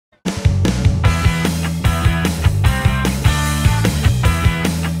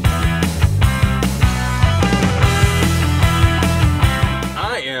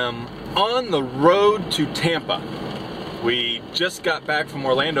on the road to Tampa. We just got back from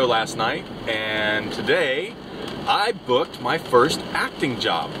Orlando last night, and today I booked my first acting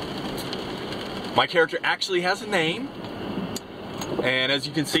job. My character actually has a name, and as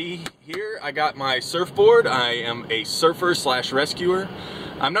you can see here, I got my surfboard. I am a surfer slash rescuer.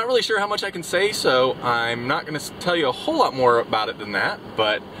 I'm not really sure how much I can say, so I'm not going to tell you a whole lot more about it than that,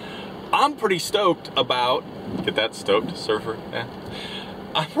 but I'm pretty stoked about, get that stoked, surfer, yeah.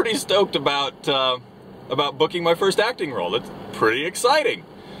 I'm pretty stoked about booking my first acting role. It's pretty exciting.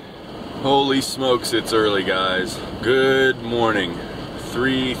 Holy smokes, it's early, guys. Good morning.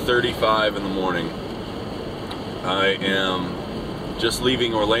 3:35 in the morning. I am just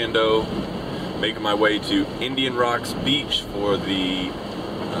leaving Orlando, making my way to Indian Rocks Beach for the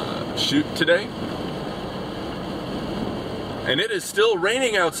shoot today. And it is still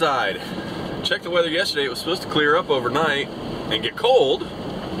raining outside. Checked the weather yesterday. It was supposed to clear up overnight and get cold.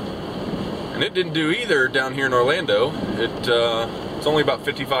 And it didn't do either down here in Orlando. It's only about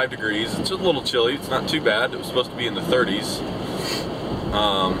 55 degrees. It's a little chilly. It's not too bad. It was supposed to be in the 30s.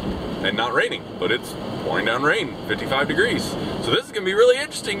 And not raining, but it's pouring down rain, 55 degrees. So this is going to be really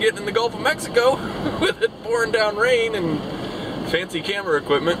interesting getting in the Gulf of Mexico with it pouring down rain and fancy camera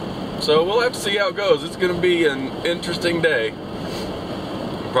equipment. So we'll have to see how it goes. It's going to be an interesting day. You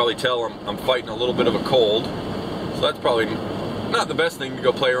can probably tell I'm fighting a little bit of a cold. So that's probably not the best thing to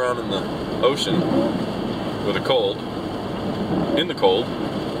go play around in the ocean with a cold, in the cold.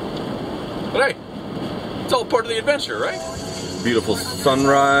 But hey, it's all part of the adventure, right? Beautiful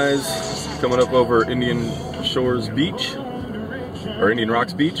sunrise coming up over Indian Shores Beach, or Indian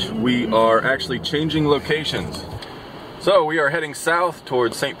Rocks Beach. We are actually changing locations. So we are heading south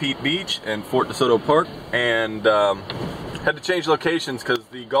towards St. Pete Beach and Fort DeSoto Park, and had to change locations because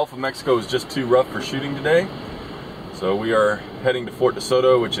the Gulf of Mexico is just too rough for shooting today. So we are heading to Fort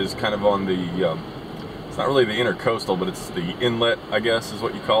DeSoto, which is kind of on the, it's not really the intercoastal, but it's the inlet, I guess is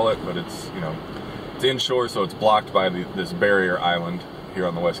what you call it, but it's, you know, it's inshore, so it's blocked by this barrier island here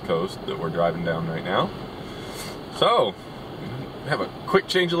on the west coast that we're driving down right now. So, we have a quick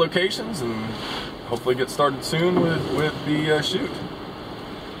change of locations and hopefully get started soon with the shoot.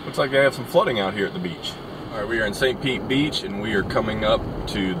 Looks like they have some flooding out here at the beach. Alright, we are in St. Pete Beach and we are coming up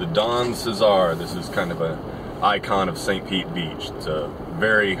to the Don Cesar. This is kind of a icon of St. Pete Beach. It's a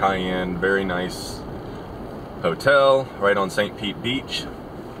very high-end, very nice hotel right on St. Pete Beach.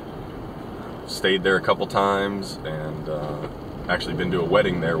 Stayed there a couple times and actually been to a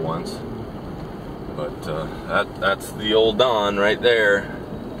wedding there once. But that's the old Don right there.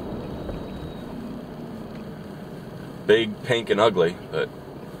 Big, pink, and ugly, but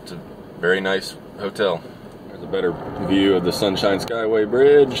it's a very nice hotel. There's a better view of the Sunshine Skyway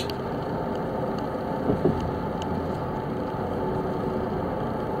Bridge.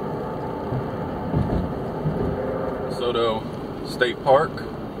 DeSoto State Park.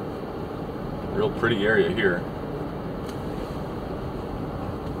 Real pretty area here.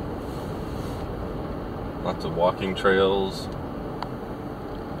 Lots of walking trails.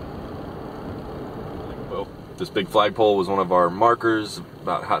 Well, this big flagpole was one of our markers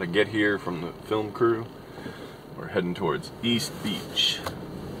about how to get here from the film crew. We're heading towards East Beach.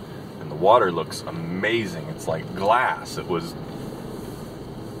 And the water looks amazing. It's like glass. It was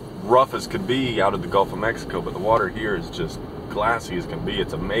rough as could be out of the Gulf of Mexico, but the water here is just glassy as can be.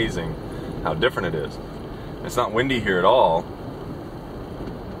 It's amazing how different it is. It's not windy here at all,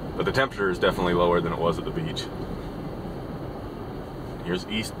 but the temperature is definitely lower than it was at the beach. Here's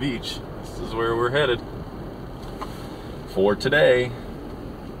East Beach. This is where we're headed for today.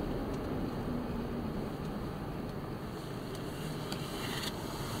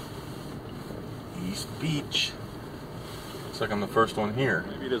 East Beach. Looks like I'm the first one here.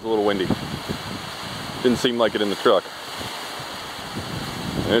 Maybe it is a little windy. Didn't seem like it in the truck.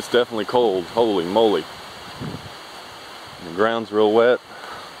 And it's definitely cold. Holy moly. And the ground's real wet.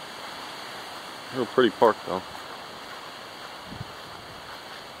 Real pretty park though.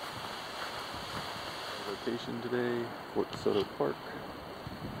 Location today, Fort DeSoto Park.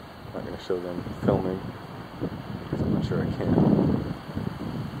 I'm not going to show them filming because I'm not sure I can.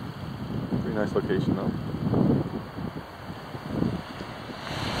 Pretty nice location though.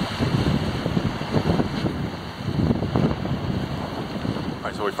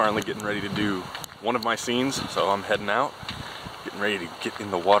 Alright, so we're finally getting ready to do one of my scenes, so I'm heading out. Getting ready to get in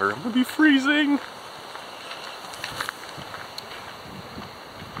the water. I'm gonna be freezing.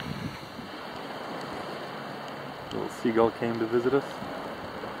 A little seagull came to visit us.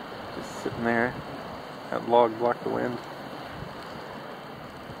 Just sitting there. That log blocked the wind.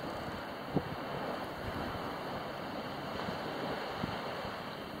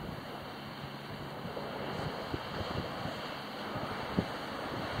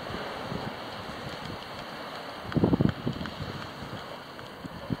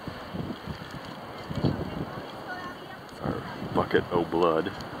 Look at oh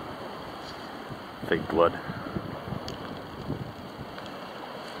blood. Fake blood.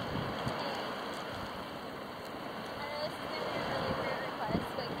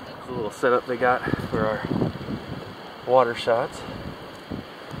 It's a little setup they got for our water shots.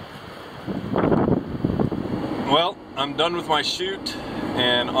 Well, I'm done with my shoot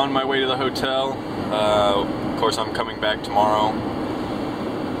and on my way to the hotel. Of course, I'm coming back tomorrow.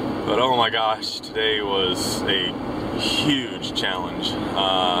 But oh my gosh, today was a huge challenge.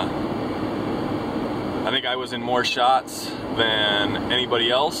 I think I was in more shots than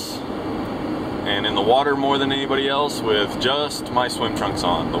anybody else, and in the water more than anybody else with just my swim trunks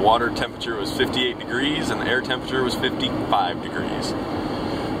on. The water temperature was 58 degrees and the air temperature was 55 degrees.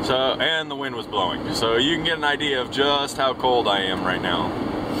 So, and the wind was blowing. So you can get an idea of just how cold I am right now.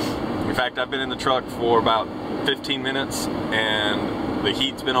 In fact, I've been in the truck for about 15 minutes and the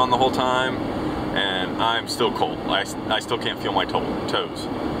heat's been on the whole time and I'm still cold. I still can't feel my toes.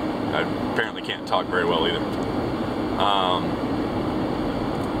 I apparently can't talk very well either.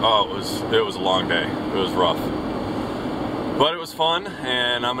 Oh, it was a long day. It was rough. But it was fun,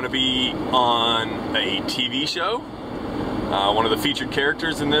 and I'm going to be on a TV show. One of the featured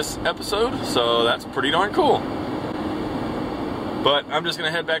characters in this episode, so that's pretty darn cool. But I'm just going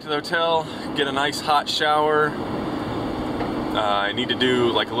to head back to the hotel, get a nice hot shower. I need to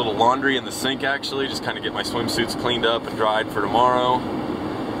do like a little laundry in the sink actually, just kind of get my swimsuits cleaned up and dried for tomorrow.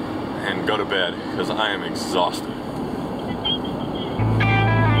 And go to bed because I am exhausted.